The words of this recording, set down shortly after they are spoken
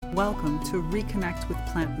Welcome to Reconnect with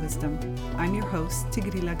Plant Wisdom. I'm your host,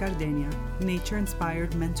 Tigrila Gardenia,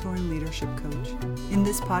 nature-inspired mentor and leadership coach. In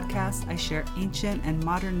this podcast, I share ancient and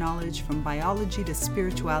modern knowledge from biology to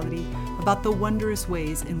spirituality about the wondrous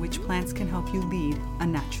ways in which plants can help you lead a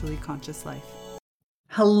naturally conscious life.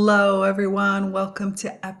 Hello, everyone. Welcome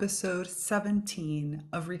to episode 17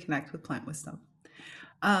 of Reconnect with Plant Wisdom.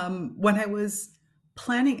 When I was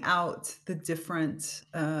planning out the different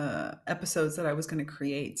episodes that I was going to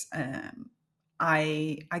create,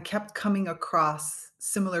 I kept coming across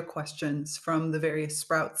similar questions from the various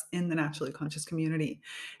sprouts in the naturally conscious community,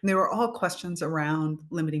 and they were all questions around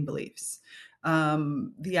limiting beliefs.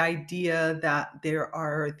 The idea that there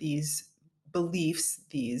are these beliefs,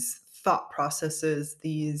 these thought processes,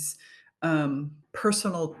 these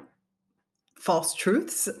personal false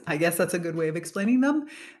truths, I guess that's a good way of explaining them,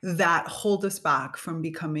 that hold us back from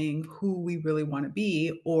becoming who we really want to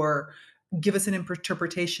be, or give us an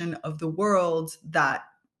interpretation of the world that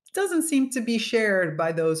doesn't seem to be shared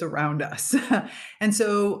by those around us. And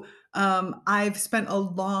so I've spent a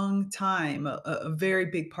long time, a very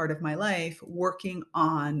big part of my life, working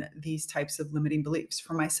on these types of limiting beliefs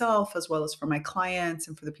for myself, as well as for my clients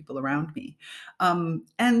and for the people around me.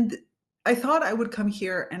 And I thought I would come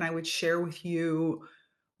here and I would share with you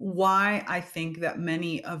why I think that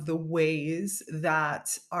many of the ways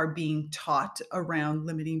that are being taught around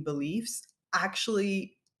limiting beliefs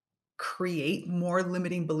actually create more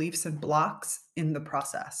limiting beliefs and blocks in the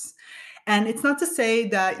process. And it's not to say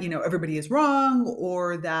that, everybody is wrong,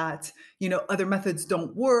 or that, other methods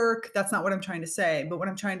don't work. That's not what I'm trying to say. But what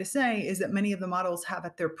I'm trying to say is that many of the models have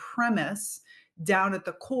at their premise, down at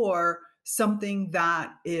the core, something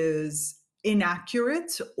that is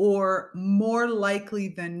inaccurate, or more likely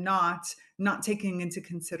than not taking into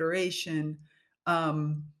consideration, I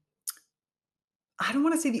don't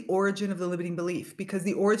want to say the origin of the limiting belief, because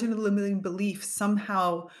the origin of the limiting belief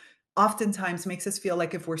somehow oftentimes makes us feel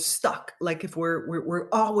like if we're stuck, like if we're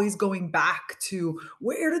always going back to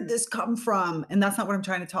where did this come from? And that's not what I'm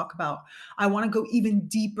trying to talk about. I want to go even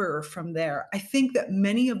deeper from there. I think that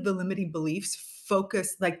many of the limiting beliefs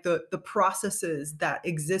focus, like the processes that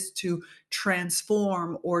exist to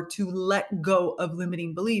transform or to let go of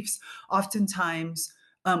limiting beliefs, oftentimes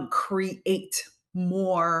create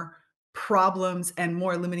more problems and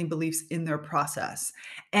more limiting beliefs in their process.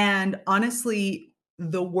 And honestly,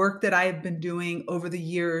 the work that I have been doing over the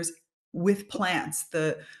years with plants,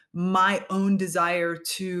 my own desire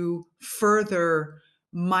to further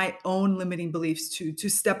my own limiting beliefs, to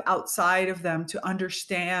step outside of them, to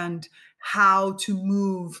understand how to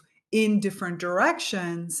move in different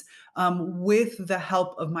directions, with the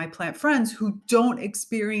help of my plant friends who don't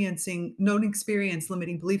experience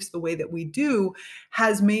limiting beliefs the way that we do,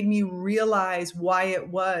 has made me realize why it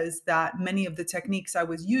was that many of the techniques I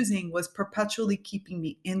was using was perpetually keeping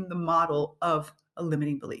me in the model of a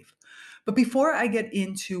limiting belief. But before I get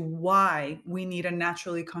into why we need a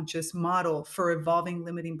naturally conscious model for evolving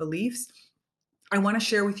limiting beliefs, I want to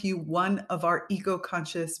share with you one of our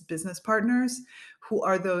eco-conscious business partners, who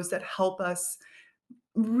are those that help us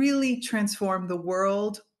really transform the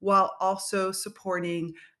world while also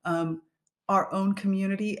supporting our own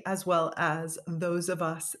community, as well as those of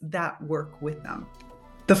us that work with them.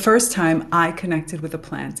 The first time I connected with a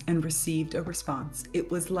plant and received a response,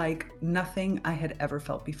 it was like nothing I had ever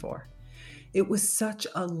felt before. It was such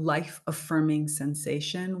a life-affirming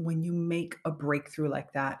sensation when you make a breakthrough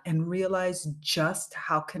like that and realize just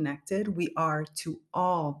how connected we are to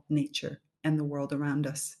all nature and the world around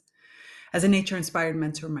us. As a nature-inspired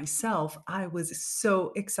mentor myself, I was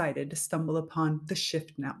so excited to stumble upon the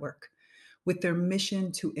Shift Network, with their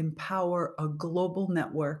mission to empower a global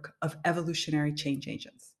network of evolutionary change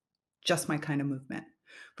agents. Just my kind of movement.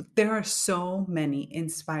 But there are so many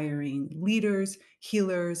inspiring leaders,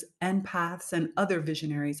 healers, empaths, and other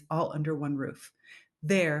visionaries all under one roof.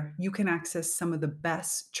 There, you can access some of the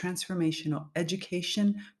best transformational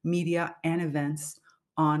education, media, and events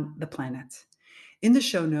on the planet. In the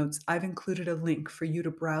show notes, I've included a link for you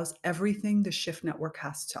to browse everything the Shift Network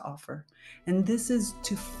has to offer. And this is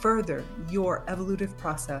to further your evolutive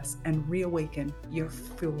process and reawaken your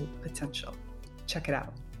full potential. Check it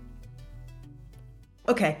out.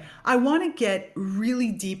 Okay, I want to get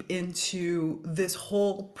really deep into this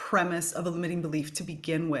whole premise of a limiting belief to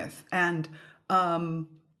begin with. And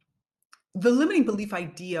the limiting belief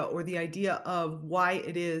idea, or the idea of why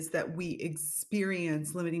it is that we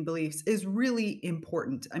experience limiting beliefs, is really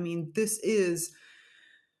important. I mean, this is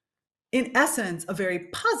in essence, a very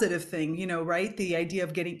positive thing, right? The idea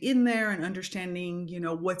of getting in there and understanding,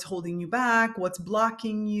 what's holding you back, what's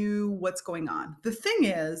blocking you, what's going on. The thing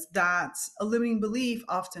is that a limiting belief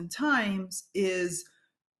oftentimes is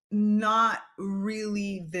not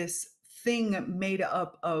really this thing made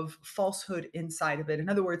up of falsehood inside of it. In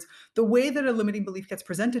other words, the way that a limiting belief gets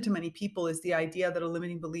presented to many people is the idea that a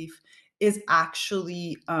limiting belief is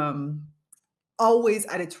actually always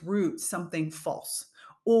at its root something false,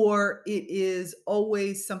 or it is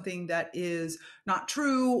always something that is not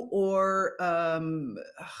true, or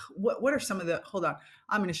what are some of the hold on,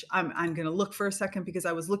 I'm gonna look for a second because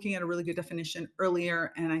I was looking at a really good definition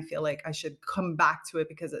earlier and I feel like I should come back to it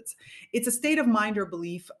because it's a state of mind or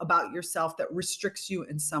belief about yourself that restricts you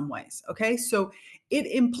in some ways. Okay, so it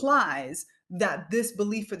implies that this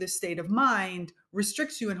belief or this state of mind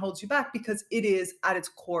restricts you and holds you back because it is at its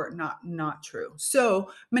core not true.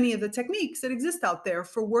 So many of the techniques that exist out there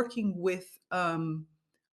for working with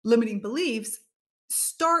limiting beliefs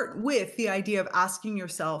start with the idea of asking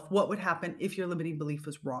yourself what would happen if your limiting belief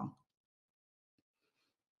was wrong,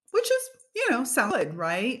 which is, sound good,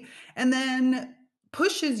 right? And then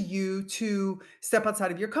pushes you to step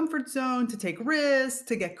outside of your comfort zone, to take risks,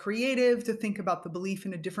 to get creative, to think about the belief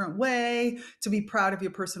in a different way, to be proud of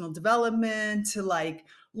your personal development, to like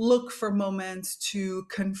look for moments to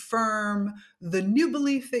confirm the new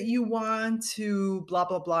belief that you want, to blah,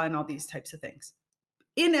 blah, blah, and all these types of things.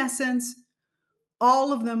 In essence,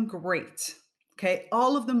 all of them great. Okay.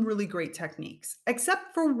 All of them really great techniques,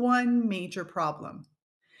 except for one major problem.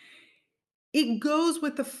 It goes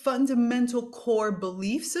with the fundamental core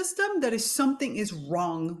belief system that is something is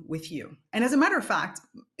wrong with you. And as a matter of fact,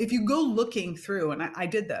 if you go looking through, and I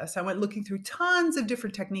did this, I went looking through tons of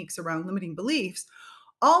different techniques around limiting beliefs,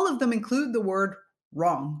 all of them include the word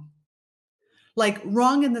wrong. Like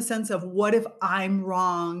wrong in the sense of what if I'm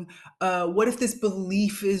wrong? What if this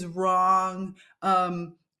belief is wrong?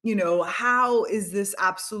 How is this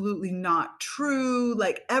absolutely not true?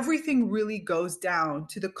 Like everything really goes down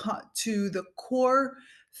to the core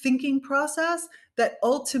thinking process that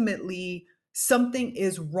ultimately something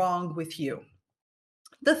is wrong with you.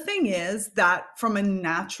 The thing is that from a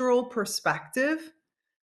natural perspective,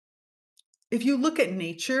 if you look at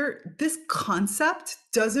nature, this concept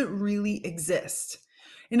doesn't really exist.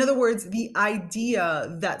 In other words, the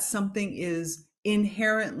idea that something is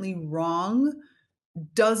inherently wrong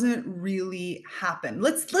doesn't really happen.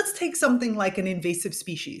 Let's take something like an invasive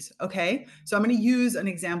species, okay? So I'm going to use an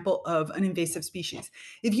example of an invasive species.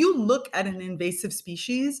 If you look at an invasive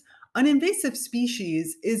species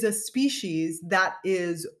is a species that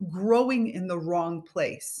is growing in the wrong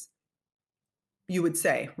place, you would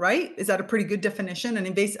say, right? Is that a pretty good definition? An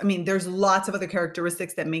invasive, I mean, there's lots of other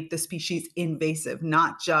characteristics that make the species invasive,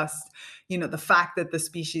 not just, the fact that the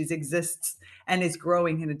species exists and is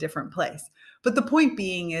growing in a different place. But the point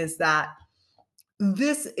being is that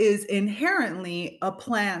this is inherently a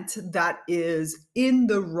plant that is in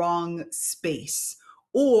the wrong space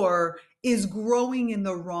or is growing in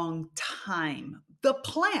the wrong time. The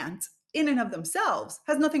plant, in and of themselves,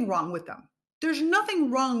 has nothing wrong with them. There's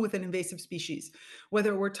nothing wrong with an invasive species,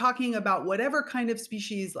 whether we're talking about whatever kind of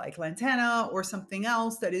species like lantana or something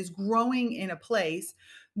else that is growing in a place.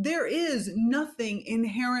 There is nothing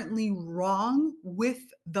inherently wrong with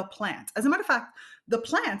the plant. As a matter of fact, the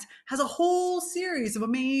plant has a whole series of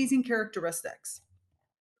amazing characteristics,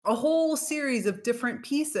 a whole series of different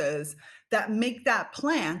pieces that make that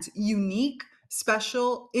plant unique,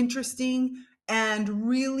 special, interesting, and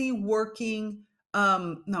really working.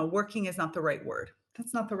 No, working is not the right word.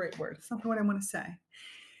 That's not the right word. It's not what I want to say.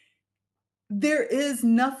 There is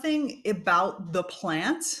nothing about the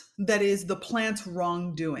plant that is the plant's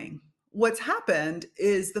wrongdoing. What's happened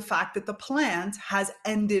is the fact that the plant has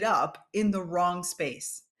ended up in the wrong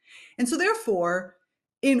space. And so, therefore,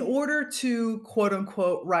 in order to quote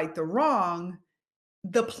unquote right the wrong,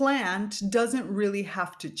 the plant doesn't really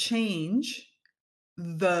have to change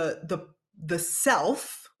the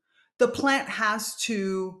self. The plant has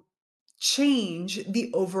to change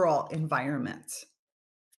the overall environment.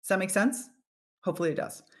 Does that make sense? Hopefully it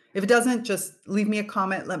does. If it doesn't, just leave me a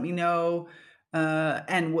comment, let me know,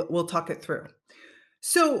 and we'll talk it through.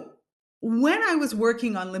 So, when I was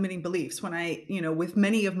working on limiting beliefs, when with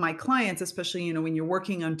many of my clients, especially, when you're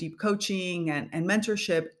working on deep coaching and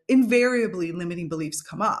mentorship, invariably limiting beliefs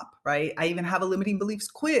come up, right? I even have a limiting beliefs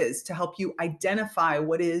quiz to help you identify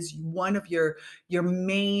what is one of your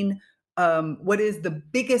main what is the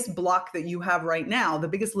biggest block that you have right now, the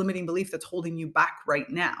biggest limiting belief that's holding you back right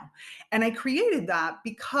now. And I created that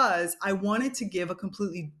because I wanted to give a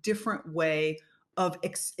completely different way of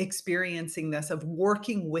experiencing this, of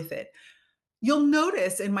working with it. You'll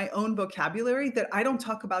notice in my own vocabulary that I don't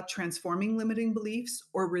talk about transforming limiting beliefs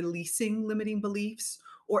or releasing limiting beliefs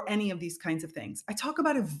or any of these kinds of things. I talk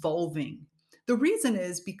about evolving. The reason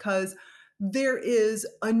is because there is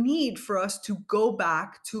a need for us to go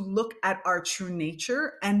back to look at our true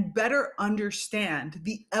nature and better understand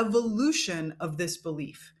the evolution of this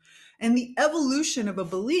belief. And the evolution of a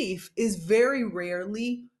belief is very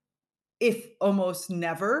rarely, if almost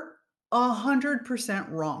never, 100%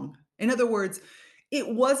 wrong. In other words, it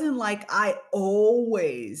wasn't like I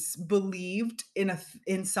always believed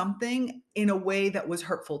in something in a way that was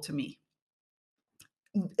hurtful to me.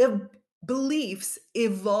 Ev Beliefs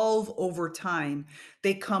evolve over time.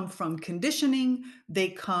 They come from conditioning, they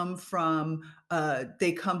come from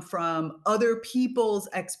other people's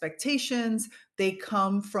expectations, they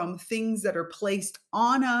come from things that are placed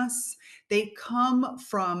on us, they come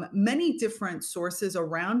from many different sources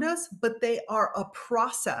around us, but they are a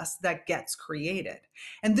process that gets created.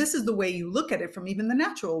 And this is the way you look at it from even the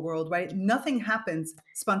natural world, right? Nothing happens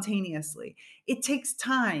spontaneously. It takes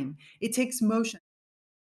time, it takes motion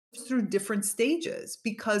through different stages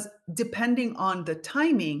because depending on the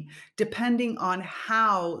timing, depending on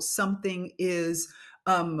how something is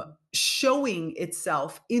showing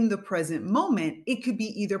itself in the present moment, it could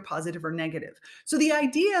be either positive or negative. So the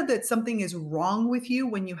idea that something is wrong with you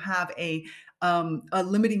when you have a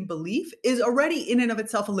limiting belief is already in and of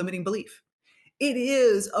itself a limiting belief. It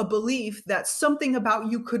is a belief that something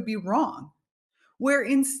about you could be wrong, where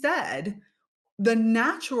instead the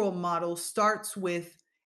natural model starts with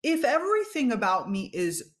if everything about me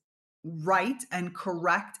is right and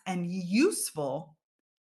correct and useful,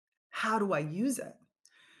 how do I use it?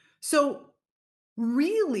 So,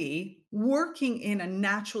 really working in a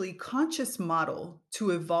naturally conscious model to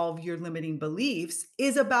evolve your limiting beliefs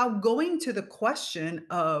is about going to the question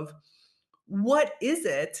of what is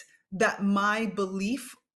it that my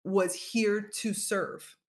belief was here to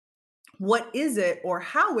serve? What is it or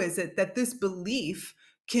how is it that this belief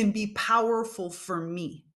can be powerful for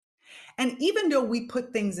me? And even though we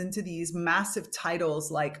put things into these massive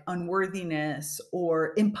titles like unworthiness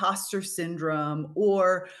or imposter syndrome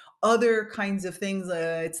or other kinds of things,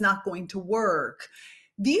 it's not going to work,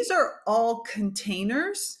 these are all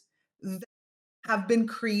containers have been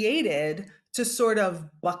created to sort of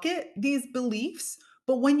bucket these beliefs.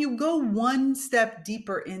 But when you go one step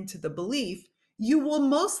deeper into the belief, you will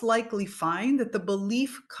most likely find that the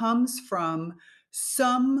belief comes from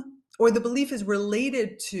or the belief is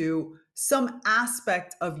related to some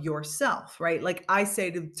aspect of yourself, right? Like I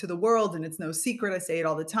say to the world, and it's no secret, I say it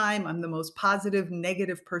all the time, I'm the most positive,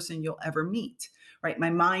 negative person you'll ever meet, right? My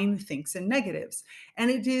mind thinks in negatives.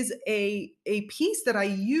 And it is a piece that I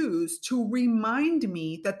use to remind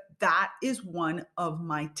me that that is one of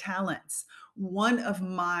my talents. One of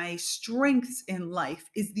my strengths in life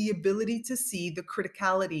is the ability to see the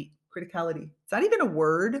criticality. Criticality. It's not even a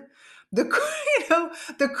word. The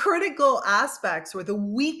the critical aspects or the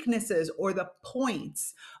weaknesses or the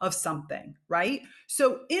points of something, right?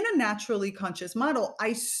 So in a naturally conscious model,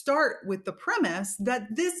 I start with the premise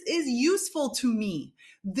that this is useful to me.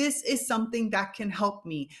 This is something that can help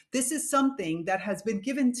me. This is something that has been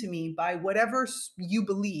given to me by whatever you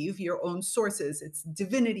believe, your own sources. It's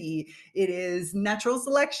divinity, it is natural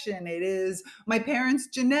selection, it is my parents'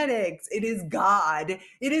 genetics, it is God,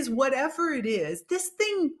 it is whatever it is. This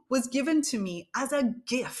thing was given to me as a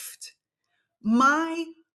gift. My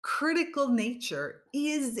critical nature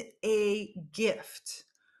is a gift.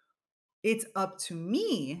 It's up to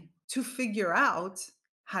me to figure out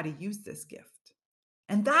how to use this gift.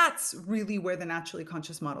 And that's really where the naturally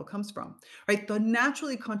conscious model comes from, right? The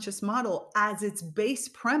naturally conscious model, as its base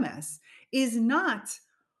premise, is not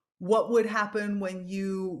what would happen when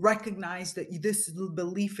you recognize that this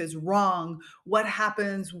belief is wrong? What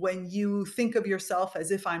happens when you think of yourself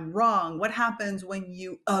as if I'm wrong? What happens when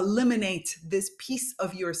you eliminate this piece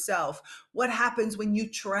of yourself? What happens when you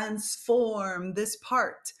transform this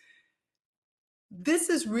part? This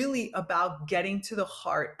is really about getting to the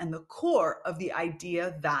heart and the core of the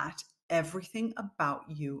idea that everything about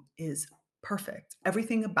you is perfect.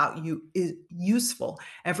 Everything about you is useful.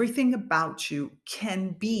 Everything about you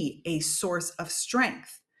can be a source of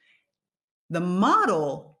strength. The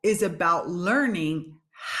model is about learning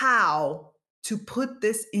how to put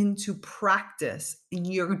this into practice in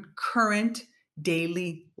your current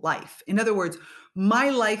daily life. In other words, my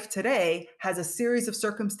life today has a series of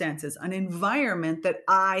circumstances, an environment that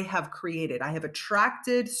I have created. I have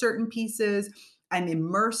attracted certain pieces. I'm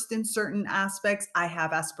immersed in certain aspects. I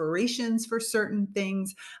have aspirations for certain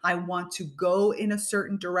things. I want to go in a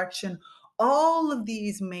certain direction. all of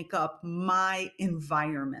these make up my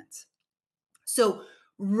environment. So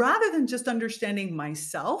rather than just understanding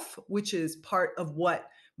myself, which is part of what,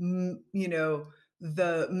 you know,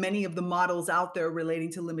 the many of the models out there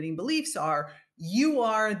relating to limiting beliefs are, you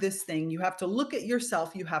are this thing. You have to look at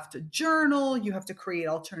yourself. You have to journal. You have to create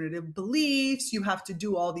alternative beliefs. You have to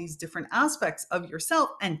do all these different aspects of yourself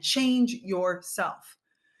and change yourself.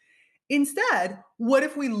 Instead, what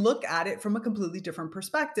if we look at it from a completely different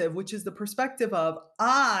perspective, which is the perspective of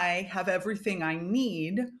I have everything I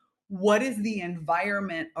need. What is the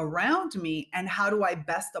environment around me, and how do I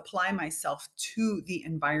best apply myself to the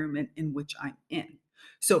environment in which I'm in?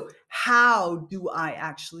 So, how do I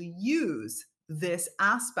actually use this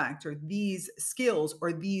aspect or these skills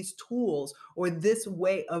or these tools or this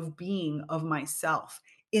way of being of myself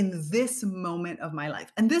in this moment of my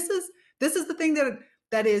life? And this is the thing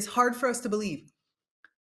that is hard for us to believe.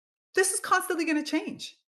 This is constantly going to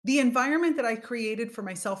change. The environment that I created for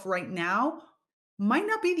myself right now might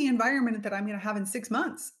not be the environment that I'm going to have in 6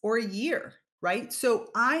 months or a year, right? So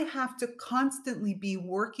I have to constantly be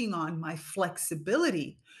working on my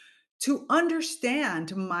flexibility to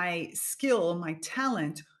understand my skill, my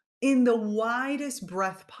talent in the widest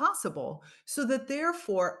breadth possible so that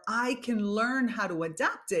therefore I can learn how to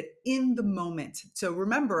adapt it in the moment. So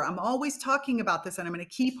remember, I'm always talking about this and I'm going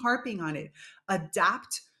to keep harping on it.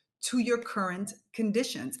 Adapt to your current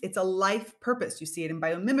conditions. It's a life purpose. You see it in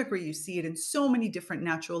biomimicry, you see it in so many different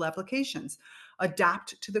natural applications.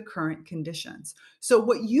 Adapt to the current conditions. So,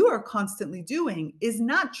 what you are constantly doing is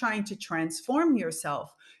not trying to transform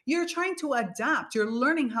yourself, you're trying to adapt. You're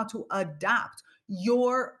learning how to adapt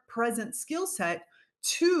your present skill set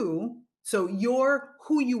to so you're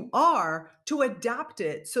who you are to adapt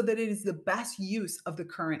it so that it is the best use of the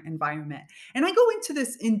current environment. And I go into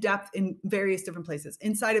this in depth in various different places.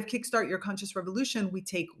 Inside of Kickstart Your Conscious Revolution, we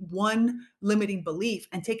take one limiting belief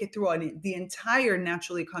and take it through the entire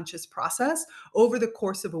naturally conscious process over the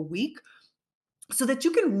course of a week so that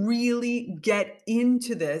you can really get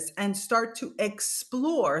into this and start to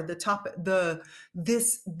explore the topic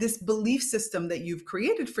this belief system that you've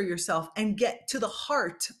created for yourself and get to the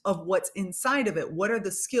heart of what's inside of it. What are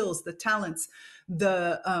the skills, the talents,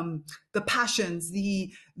 the passions,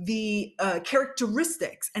 the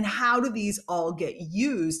characteristics, and how do these all get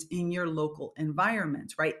used in your local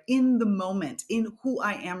environment, right? In the moment, in who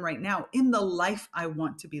I am right now, in the life I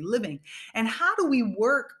want to be living. And how do we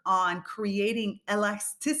work on creating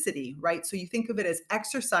elasticity, right? So you think of it as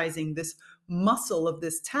exercising this muscle of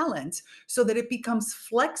this talent so that it becomes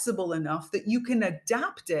flexible enough that you can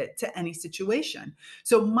adapt it to any situation.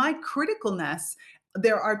 So my criticalness,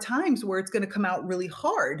 there are times where it's going to come out really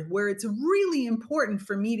hard, where it's really important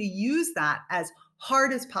for me to use that as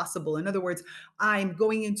hard as possible. In other words, I'm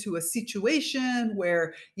going into a situation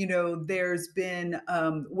where, there's been,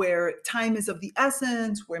 where time is of the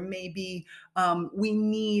essence, where maybe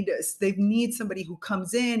they need somebody who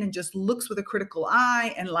comes in and just looks with a critical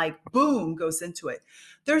eye and like, boom, goes into it.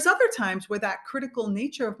 There's other times where that critical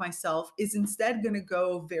nature of myself is instead going to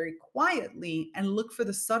go very quietly and look for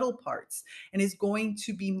the subtle parts and is going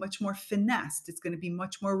to be much more finessed. It's going to be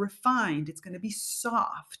much more refined. It's going to be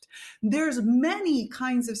soft. There's many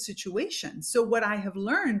kinds of situations. So what I have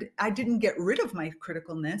learned, I didn't get rid of my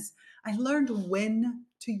criticalness. I learned when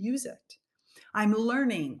to use it. I'm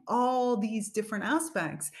learning all these different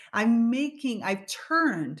aspects. I've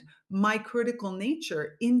turned my critical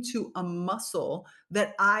nature into a muscle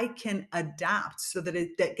that I can adapt so that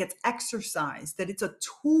that gets exercised, that it's a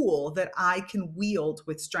tool that I can wield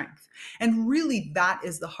with strength. And really, that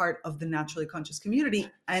is the heart of the naturally conscious community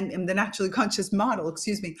and the naturally conscious model,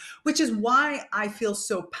 excuse me, which is why I feel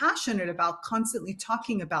so passionate about constantly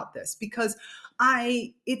talking about this because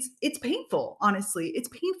it's painful, honestly. It's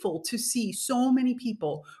painful to see so many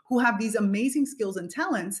people who have these amazing skills and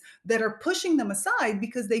talents that are pushing them aside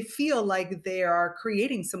because they feel like they are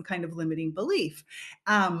creating some kind of limiting belief.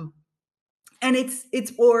 Um, and it's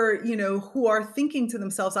or who are thinking to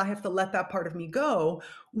themselves, I have to let that part of me go,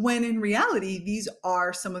 when in reality these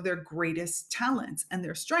are some of their greatest talents and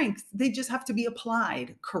their strengths. They just have to be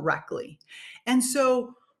applied correctly. And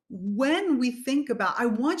so when we think about, I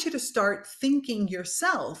want you to start thinking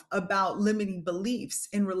yourself about limiting beliefs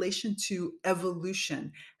in relation to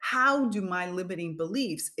evolution. How do my limiting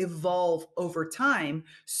beliefs evolve over time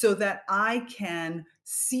so that I can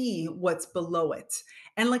see what's below it?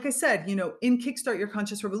 And like I said, in Kickstart Your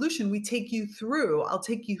Conscious Revolution, I'll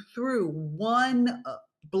take you through one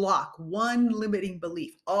block, one limiting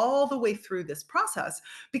belief all the way through this process,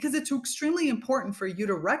 because it's extremely important for you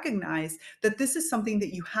to recognize that this is something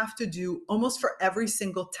that you have to do almost for every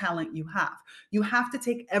single talent you have. You have to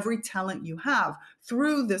take every talent you have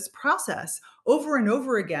through this process over and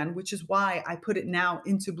over again, which is why I put it now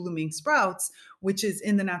into Blooming Sprouts, which is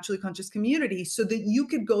in the Naturally Conscious community, so that you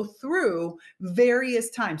could go through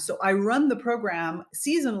various times. So I run the program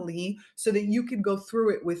seasonally so that you could go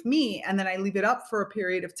through it with me, and then I leave it up for a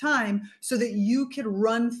period of time so that you could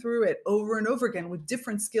run through it over and over again with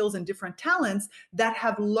different skills and different talents that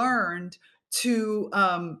have learned to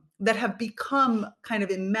that have become kind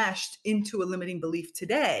of enmeshed into a limiting belief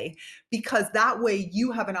today, because that way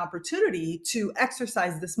you have an opportunity to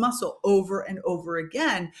exercise this muscle over and over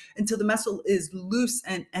again until the muscle is loose,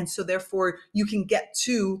 and so therefore you can get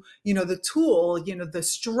to, the tool, the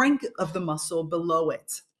strength of the muscle below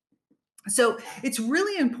it. So it's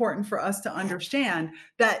really important for us to understand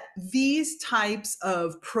that these types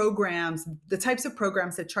of programs, the types of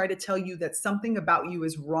programs that try to tell you that something about you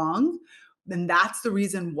is wrong, and that's the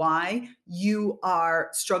reason why you are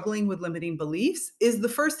struggling with limiting beliefs, is the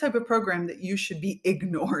first type of program that you should be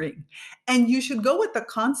ignoring. And you should go with the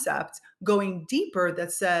concept going deeper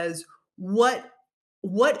that says, what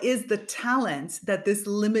is the talent that this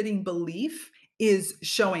limiting belief is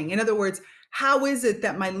showing? In other words, how is it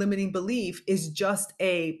that my limiting belief is just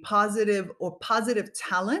a positive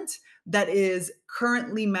talent that is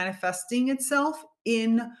currently manifesting itself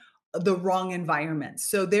in the wrong environment?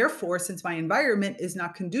 So therefore, since my environment is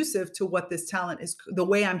not conducive to what this talent is, the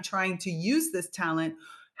way I'm trying to use this talent,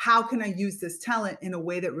 how can I use this talent in a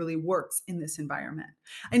way that really works in this environment?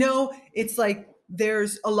 I know it's like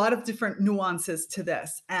there's a lot of different nuances to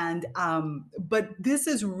this, and but this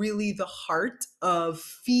is really the heart of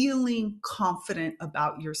feeling confident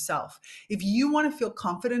about yourself. If you want to feel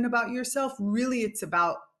confident about yourself, really it's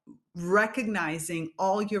about recognizing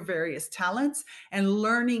all your various talents and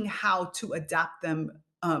learning how to adapt them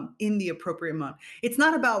in the appropriate moment. It's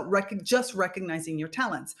not about just recognizing your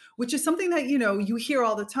talents, which is something that, you hear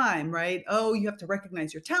all the time, right? Oh, you have to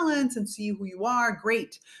recognize your talents and see who you are.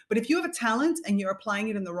 Great. But if you have a talent and you're applying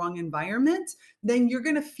it in the wrong environment, then you're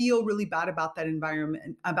going to feel really bad about that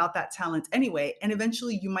environment, about that talent anyway. And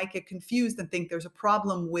eventually you might get confused and think there's a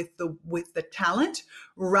problem with the talent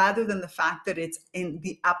rather than the fact that it's in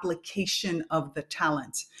the application of the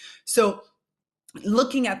talent. So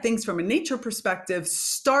looking at things from a nature perspective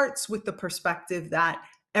starts with the perspective that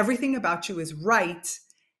everything about you is right.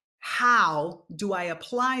 How do I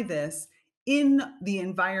apply this in the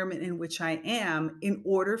environment in which I am in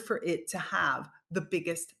order for it to have the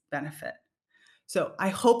biggest benefit? So I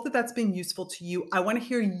hope that that's been useful to you. I want to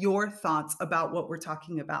hear your thoughts about what we're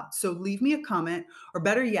talking about. So leave me a comment, or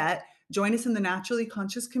better yet, join us in the Naturally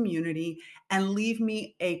Conscious community and leave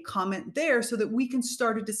me a comment there so that we can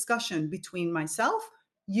start a discussion between myself,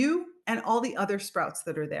 you, and all the other sprouts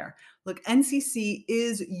that are there. Look, NCC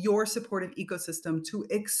is your supportive ecosystem to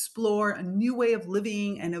explore a new way of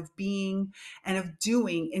living and of being and of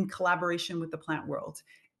doing in collaboration with the plant world.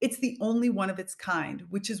 It's the only one of its kind,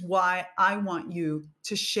 which is why I want you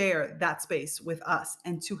to share that space with us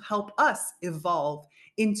and to help us evolve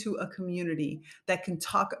into a community that can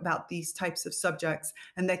talk about these types of subjects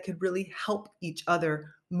and that could really help each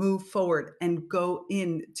other move forward and go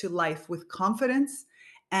into life with confidence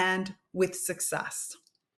and with success.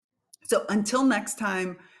 So until next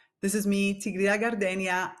time, this is me, Tigria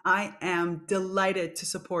Gardenia. I am delighted to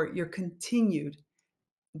support your continued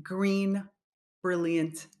green,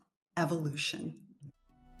 brilliant evolution.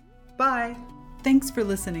 Bye. Thanks for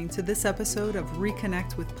listening to this episode of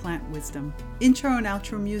Reconnect with Plant Wisdom. Intro and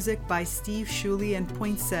outro music by Steve Shuley and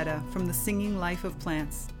Poinsettia from The Singing Life of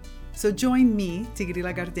Plants. So join me,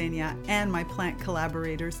 Tigrila Gardenia, and my plant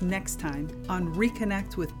collaborators next time on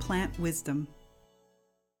Reconnect with Plant Wisdom.